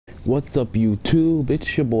What's up, YouTube?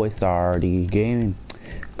 It's your boy Sardy Gaming,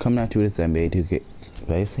 coming out with this NBA 2K.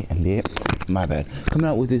 Did I say NBA? My bad. Coming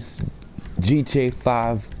out with this GTA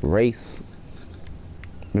 5 race.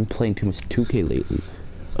 Been playing too much 2K lately.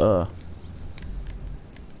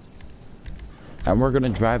 And we're gonna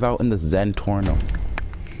drive out in the Zentorno.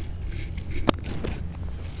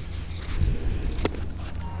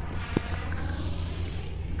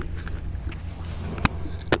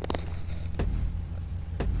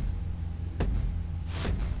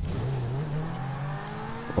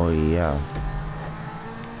 Oh yeah.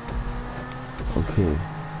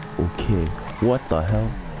 Okay. What the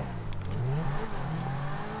hell?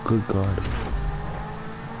 Good God.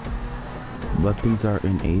 Weapons are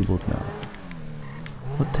enabled now.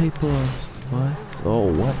 What type of... what?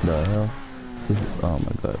 Oh, what the hell? Oh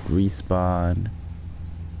my God. Respawn.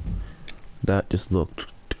 That just looked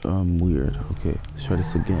weird. Okay, let's try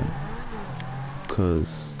this again. Okay.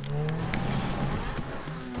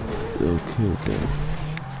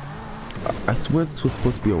 I swear this was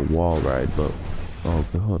supposed to be a wall ride, but... oh,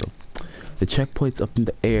 okay, hold up. The checkpoint's up in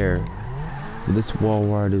the air. This wall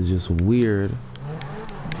ride is just weird.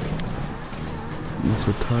 Most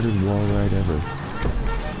retarded wall ride ever.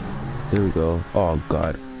 There we go. Oh,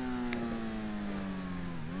 God.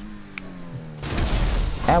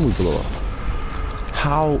 And we blow up.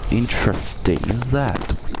 How interesting is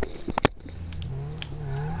that?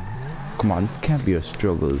 Come on, this can't be a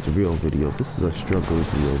struggle is real video. This is a struggle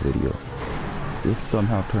is real video. This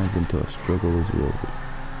somehow turns into a struggle is real video.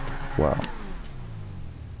 Wow.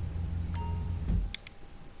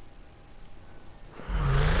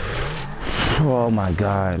 Oh my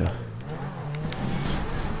God.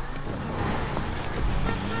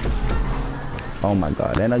 Oh my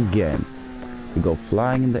God. And again, we go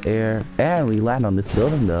flying in the air and we land on this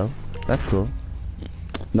building though. That's cool.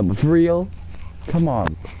 Number 3. Come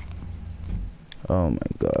on. Oh my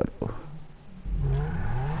God.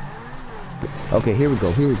 Okay, here we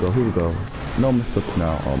go. No mistakes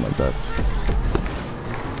now. Oh my God.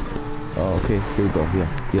 Oh, okay, here we go.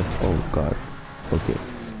 Yes. Oh God. Okay.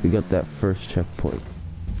 We got that first checkpoint.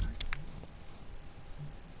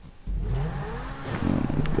 Oh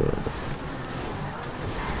my God.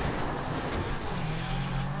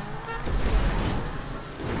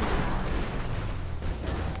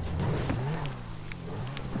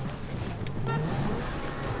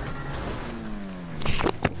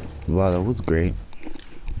 Wow, that was great.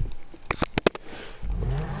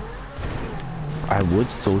 I would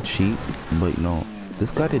so cheat, but no. This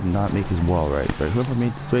guy did not make his wall right. But whoever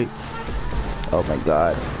made this right. Oh my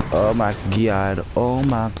God. Oh my God. Oh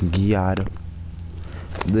my God.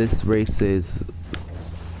 This race is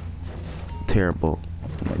terrible.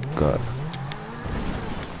 Oh my God.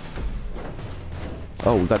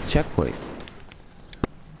 Oh, we got the checkpoint.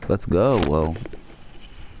 Let's go. Well,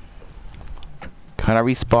 can I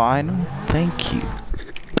respawn? Thank you.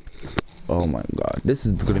 Oh my God. This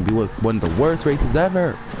is gonna be one of the worst races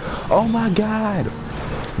ever. Oh my God.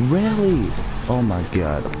 Really? Oh my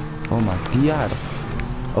God. Oh my God.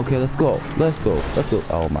 Okay, let's go.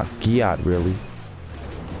 Oh my God, really?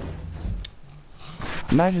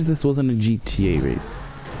 Imagine if this wasn't a GTA race.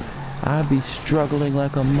 I'd be struggling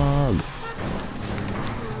like a mug.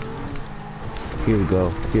 Here we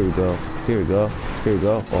go.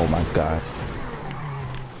 Oh my God.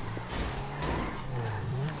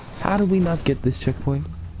 How did we not get this checkpoint?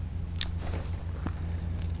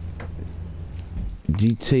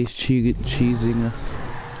 GTA's cheesing us.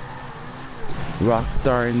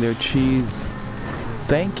 Rockstar in their cheese.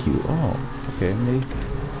 Thank you. Oh, okay.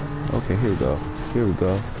 Okay, here we go.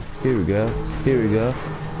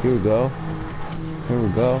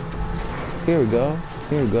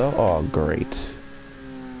 Oh, great.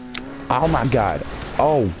 Oh my God.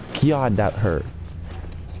 Oh God, that hurt.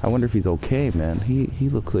 I wonder if he's okay, man. He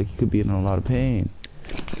looks like he could be in a lot of pain.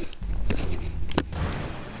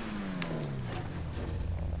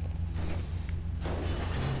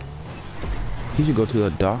 He should go to a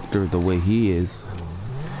doctor the way he is.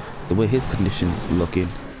 The way his condition's looking.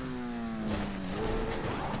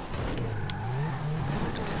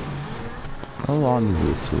 How long is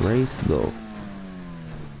this race though?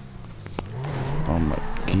 Oh my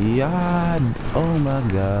God. Oh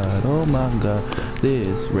my God.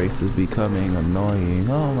 This race is becoming annoying.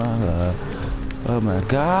 Oh my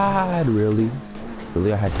God. Really,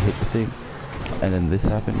 I had to hit the thing and then this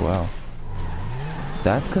happened. Wow,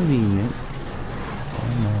 that's convenient.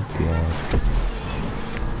 Oh my God.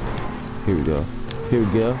 Here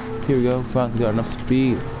we go. Finally got enough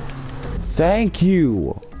speed. Thank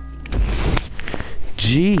you.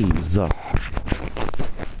 Jeez.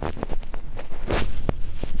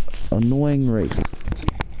 Annoying race.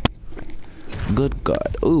 Good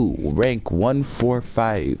God. Ooh, rank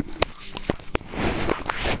 145.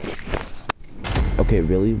 Okay,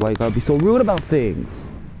 really? Why you gotta be so rude about things?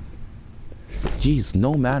 Jeez,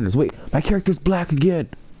 no manners. Wait, my character's black again.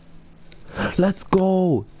 Let's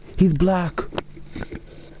go. He's black.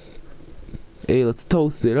 Hey, let's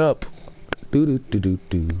toast it up. Do do do do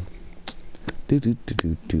do. Do do do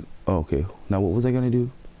do do. Oh, okay. Now what was I gonna do?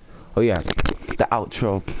 Oh yeah, the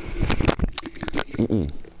outro.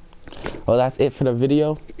 Well, that's it for the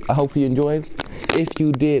video. I hope you enjoyed. If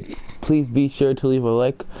you did, please be sure to leave a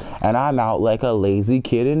like. And I'm out like a lazy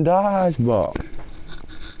kid in dodgeball.